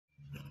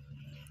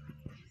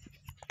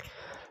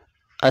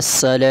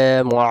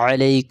আসসালামু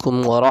আলাইকুম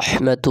ওয়া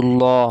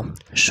রাহমাতুল্লাহ।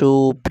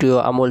 সুপ্রিয়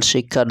আমল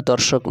শিক্ষার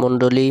দর্শক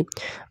মণ্ডলী,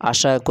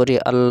 আশা করি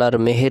আল্লাহর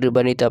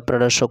মেহেরবানিতে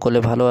আপনারা সকলে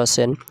ভালো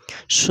আছেন,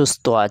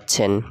 সুস্থ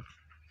আছেন।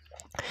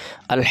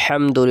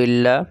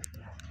 আলহামদুলিল্লাহ।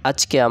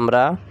 আজকে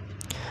আমরা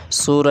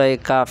সূরা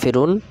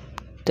কাফিরুন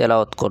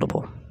তেলাওয়াত করব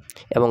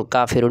এবং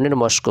কাফিরুনের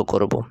মশক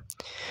করব।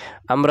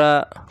 আমরা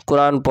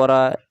কোরআন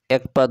পড়া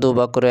এক পা দু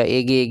পা করে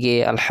এগিয়ে গিয়ে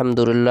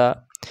আলহামদুলিল্লাহ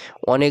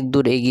অনেক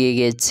দূর এগিয়ে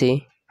গিয়েছি।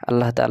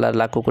 আল্লাহ তাআলার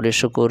লাখো কোটি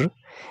শুকর।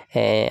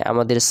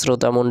 আমাদের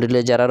শ্রোতা মণ্ডলী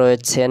যারা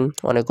রয়েছেন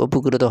অনেক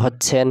উপকৃত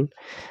হচ্ছেন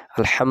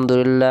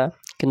আলহামদুলিল্লাহ।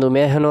 কিন্তু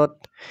মেহনত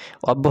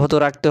অব্যাহত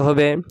রাখতে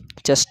হবে,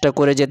 চেষ্টা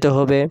করে যেতে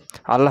হবে,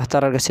 আল্লাহ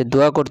তাআলার কাছে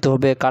দোয়া করতে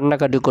হবে,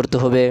 কান্নাকাটি করতে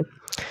হবে।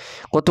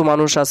 কত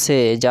মানুষ আছে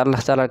যে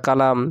আল্লাহ তাআলার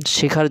কালাম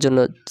শেখার জন্য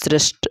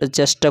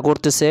চেষ্টা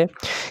করতেছে,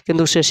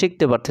 কিন্তু সে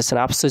শিখতে পারতেছে না,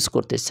 আফসোস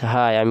করতেছে,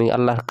 হায় আমি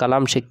আল্লাহর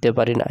কালাম শিখতে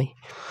পারি নাই।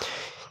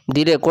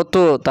 দিলে কত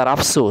তার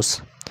আফসোস।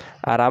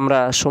 আর আমরা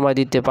সময়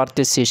দিতে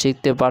পারতেছি,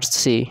 শিখতে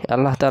পারছি,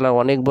 আল্লাহ তাআলা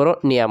অনেক বড়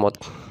নিয়ামত।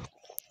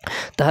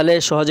 তাহলে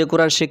সহজে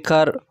কোরআন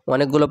শিক্ষার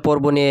অনেকগুলো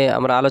পর্ব নিয়ে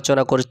আমরা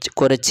আলোচনা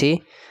করেছি।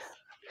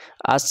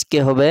 আজকে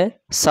হবে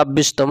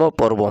 26তম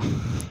পর্ব।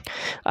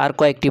 আর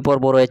কয়েকটি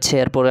পর্ব রয়েছে,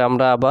 এরপরে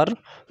আমরা আবার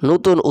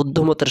নতুন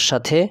উদ্যমতার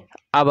সাথে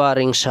আবার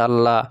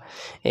ইনশাআল্লাহ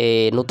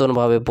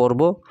নতুনভাবে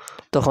পড়ব,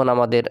 তখন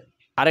আমাদের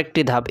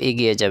আরেকটি ধাপ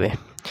এগিয়ে যাবে।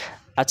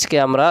 আজকে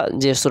আমরা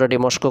যে সূরাটি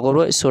মশক করব,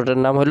 এই সূরাটার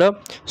নাম হলো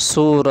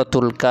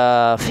সূরাতুল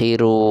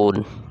কাফিরুন।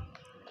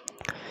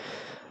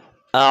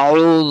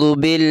 আউযু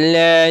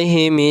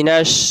বিল্লাহি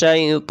মিনাশ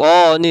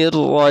শাইতানির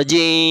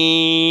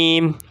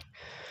রাজীম।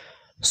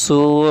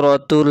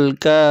 সূরাতুল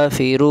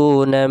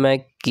কাফিরুন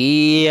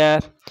মাক্কিয়া।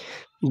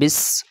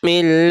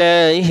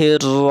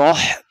 বিসমিল্লাহির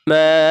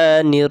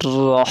রহমানির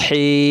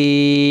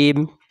রহিম।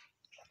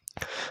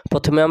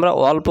 প্রথমে আমরা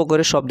অল্প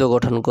করে শব্দ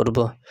গঠন করব।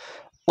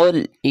 قل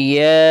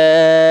يا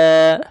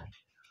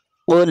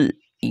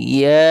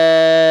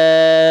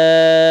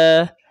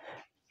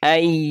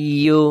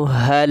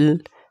أيها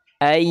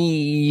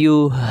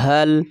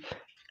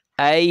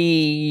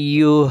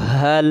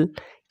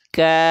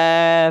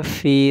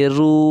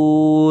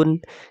الكافرون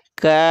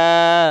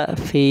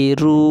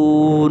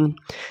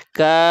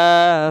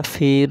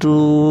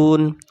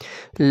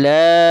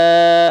لا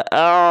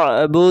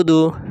أعبد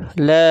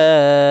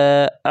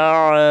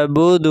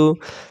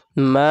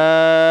ما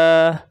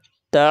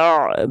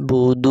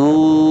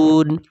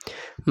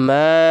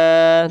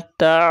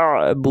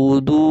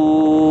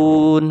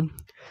تعبدون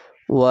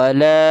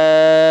ولا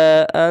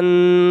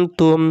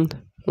أنتم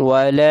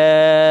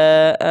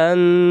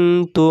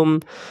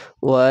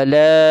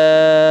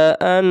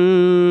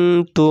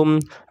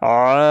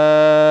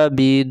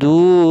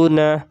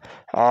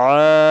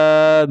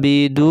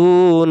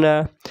عابدون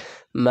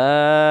ما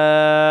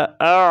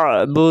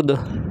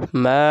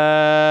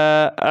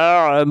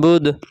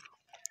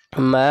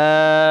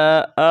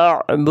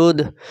أعبد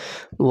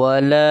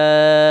ولا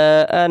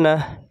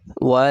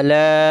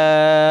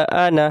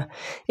أنا।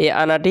 এই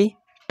আনাটি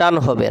টান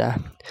হবে না।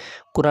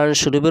 কোরআন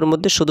শরীফের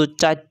মধ্যে শুধু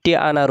 4টি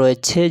আনা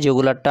রয়েছে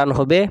যেগুলা টান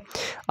হবে,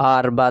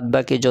 আর বাদ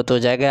বাকি যত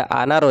জায়গায়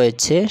আনা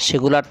রয়েছে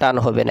সেগুলা টান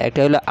হবে না।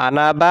 এটা হলো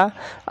আনাবা,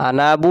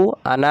 আনাবু,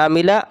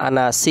 আনামিলা,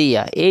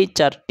 আনাসিয়া। এই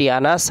 4টি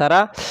আনা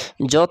ছাড়া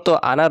যত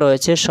আনা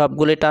রয়েছে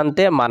সবগুলি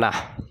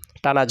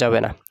টানা যাবে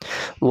না।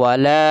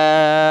 ওয়ালা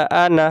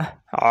আনা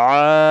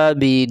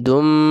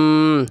আবিদুম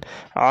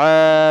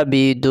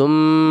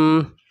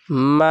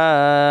মা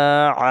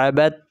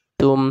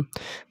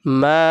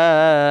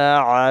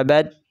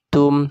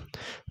আবাদতুম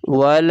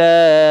ওয়ালা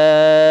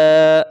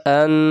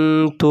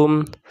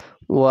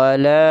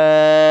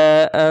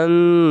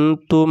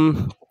আনতুম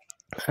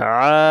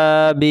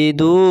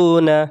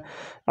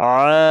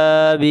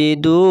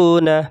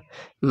আবিদুনা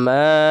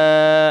মা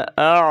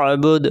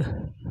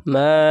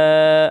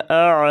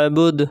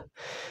আ'বুদ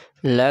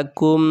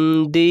লাকুম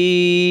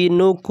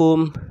দীনুকুম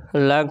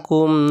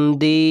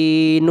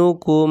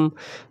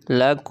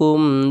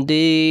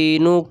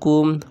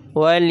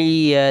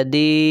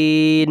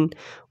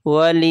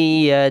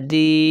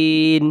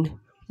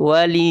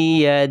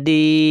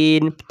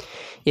ওয়ালিয়াদিন।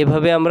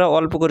 এভাবে আমরা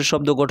অল্প করে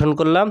শব্দ গঠন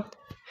করলাম।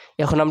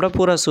 এখন আমরা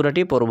পুরো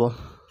সূরাটি পড়ব।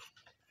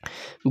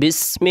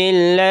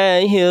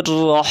 বিসমিল্লাহির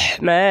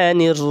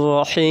রহমানির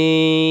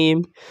রহিম।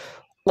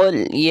 قل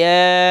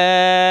يا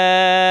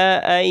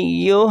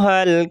أيها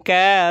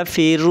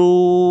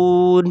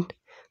الكافرون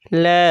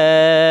لا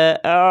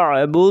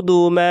أعبد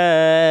ما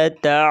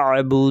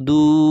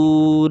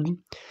تعبدون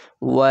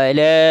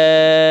ولا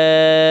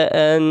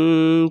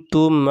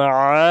أنتم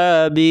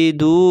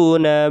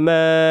عابدون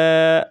ما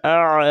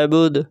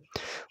أعبد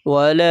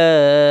ولا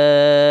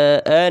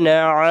أنا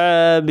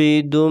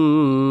عابد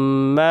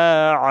ما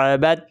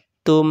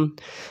عبدتم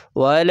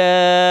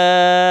ولا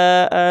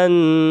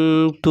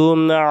أنتم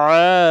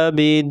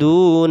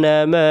عابدون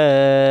ما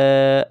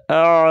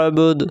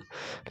أعبد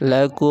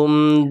لكم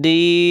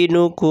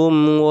دينكم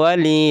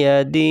ولي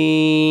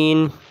دين।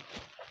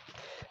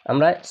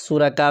 আমরা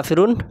সূরা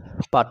কাফিরুন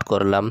পাঠ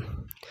করলাম।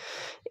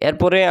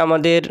 এরপরে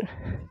আমাদের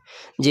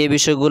যে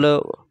বিষয়গুলো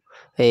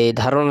এই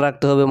ধারণা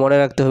রাখতে হবে, মনে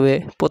রাখতে হবে।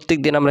 প্রত্যেক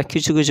দিন আমরা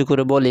কিছু কিছু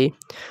করে বলি,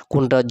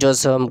 কোনটা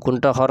জজম,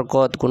 কোনটা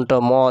হরকত, কোনটা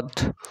মদ।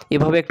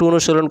 এভাবে একটু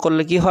অনুসরণ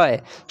করলে কি হয়,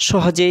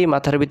 সহজেই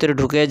মাথার ভিতরে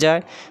ঢুকে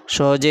যায়,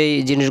 সহজেই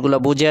জিনিসগুলো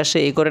বুঝে আসে।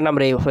 এই কারণে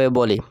আমরা এইভাবে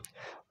বলি।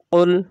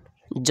 কুল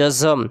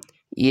জজম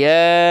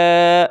ইয়া,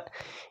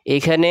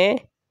 এখানে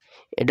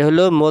এটা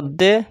হলো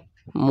মধ্যে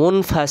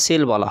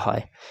মুনফাসিল বলা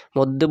হয়।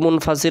 মধ্যে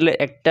মুনফাসিলের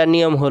একটা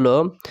নিয়ম হলো,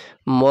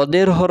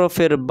 মদের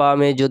হরফের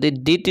বামে যদি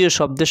দ্বিতীয়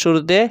শব্দের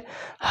শুরুতে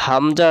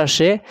হামজা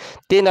আসে,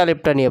 3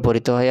 আলিফটা নিয়ে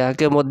পড়িতে হয়,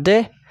 একে মধ্যে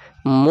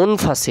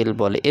মুনফাসিল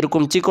বলে।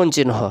 এরকম চিকন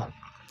চিহ্ন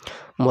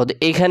মদ,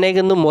 এখানে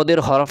কিন্তু মদের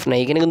হরফ নাই,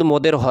 এখানে কিন্তু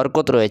মদের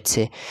হরকত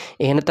রয়েছে।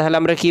 এখানে তাহলে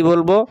আমরা কি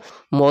বলবো,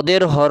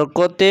 মদের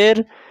হরকতের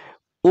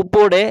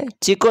উপরে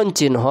চিকন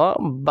চিহ্ন,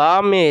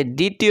 বামে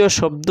দ্বিতীয়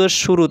শব্দের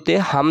শুরুতে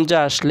হামজা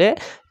আসলে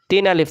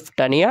 3 আলিফ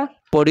টানিয়া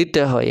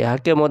পড়িতে হয়,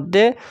 ইহাকে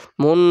মধ্যে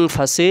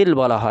মুনফাসিল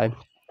বলা হয়।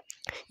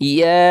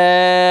 ইয়া,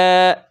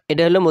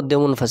 এটা হলো মধ্যে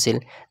মুনফাসিল।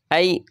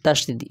 আই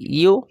তাসদিদ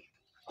ইউ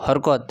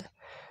হরকত,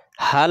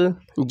 হাল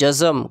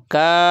জজম,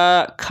 কা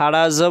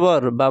খাড়া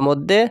জবর বা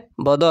মধ্যে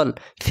বদল,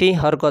 ফি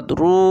হরকত,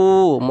 রু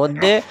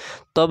মধ্যে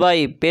তবাই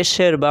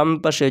পেশের বাম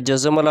পাশে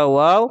জজমলা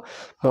ওয়াও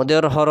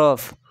মদের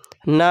হরফ,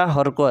 না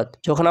হরকত।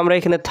 যখন আমরা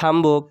এখানে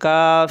থামবো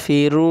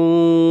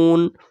কাফিরুন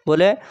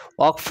বলে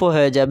ওয়াকফ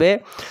হয়ে যাবে,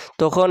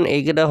 তখন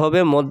এইটা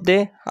হবে মধ্যে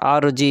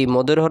আরজি,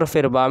 মদের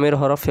হরফের বামের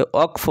হরফে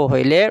ওয়াকফ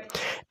হইলে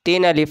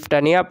 3 আলিফ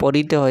টানিয়া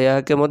পড়িতে হয়,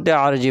 একে মধ্যে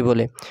আরজি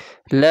বলে।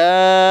 লা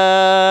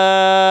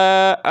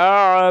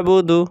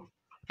আবুদু,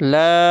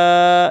 লা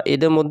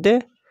এদের মধ্যে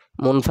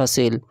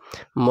মুনফাসিল,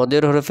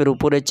 মদের হরফের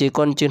উপরে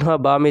চিকন চিহ্ন,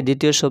 বামে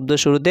দ্বিতীয় শব্দ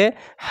শুরুতে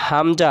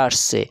হামজা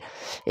আসছে,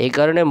 এই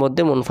কারণে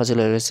মধ্যে মুনফাসিল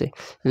হয়ে গেছে।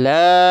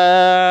 লা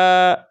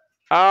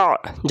আ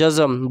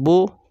জজম, বু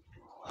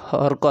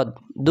হরকত,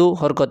 দু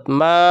হরকত,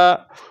 মা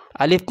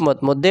আলিফ মদ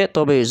মধ্যে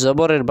তবে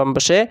জবরের বাম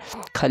পাশে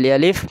খালি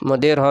আলিফ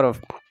মদের হরফ,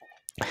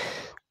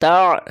 তা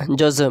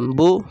জজম,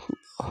 বু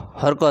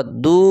হরকত,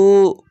 দু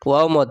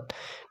ওয়াও মদ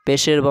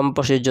পেশের বাম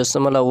পাশে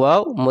জসমলা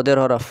ওয়াও মদের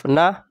হরফ,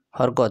 না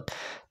হরকত।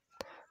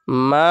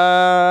 মা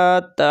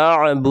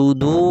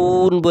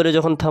তা'বুদুন বলে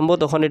যখন থামবো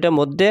তখন এটা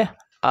মধ্যে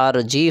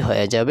আরজি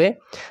হয়ে যাবে।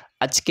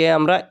 আজকে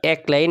আমরা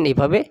 1 লাইন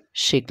এইভাবে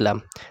শিখলাম,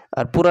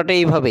 আর পুরাটা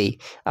এইভাবেই।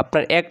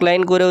 আপনার 1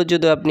 লাইন করেও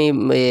যদি আপনি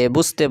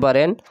বুঝতে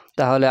পারেন,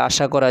 তাহলে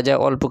আশা করা যায়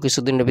অল্প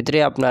কিছুদিনের ভিতরে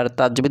আপনার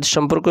তাজবিদ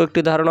সম্পর্কে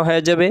একটি ধারণা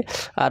হয়ে যাবে,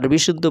 আর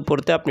বিশুদ্ধ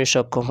পড়তে আপনি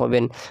সক্ষম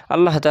হবেন।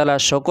 আল্লাহ তাআলা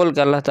সকলকে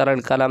আল্লাহ তাআলার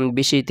কালাম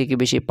বেশি থেকে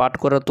বেশি পাঠ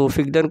করার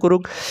তৌফিক দান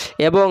করুক,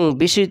 এবং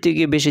বেশি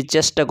থেকে বেশি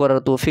চেষ্টা করার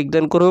তৌফিক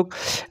দান করুক।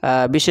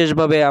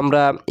 বিশেষভাবে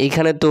আমরা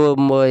এখানে তো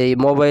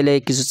মোবাইলে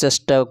কিছু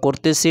চেষ্টা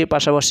করতেছি,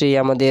 পাশাপাশি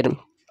আমাদের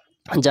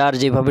যার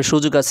যেভাবে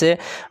সুযোগ আছে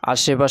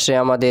আশেপাশে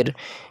আমাদের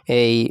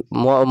এই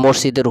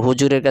মসজিদের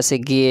হুজুরের কাছে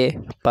গিয়ে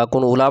বা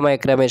কোনো উলামা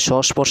একরামের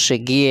সংস্পর্শে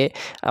গিয়ে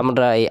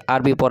আমরা এই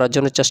আরবি পড়ার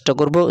জন্য চেষ্টা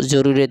করব।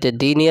 জরুরিয়াতে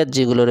দ্বীনিয়াত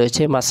যেগুলো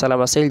রয়েছে মাসালা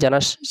মাসাইল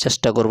জানার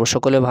চেষ্টা করব।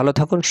 সকলে ভালো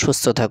থাকুন,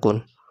 সুস্থ থাকুন।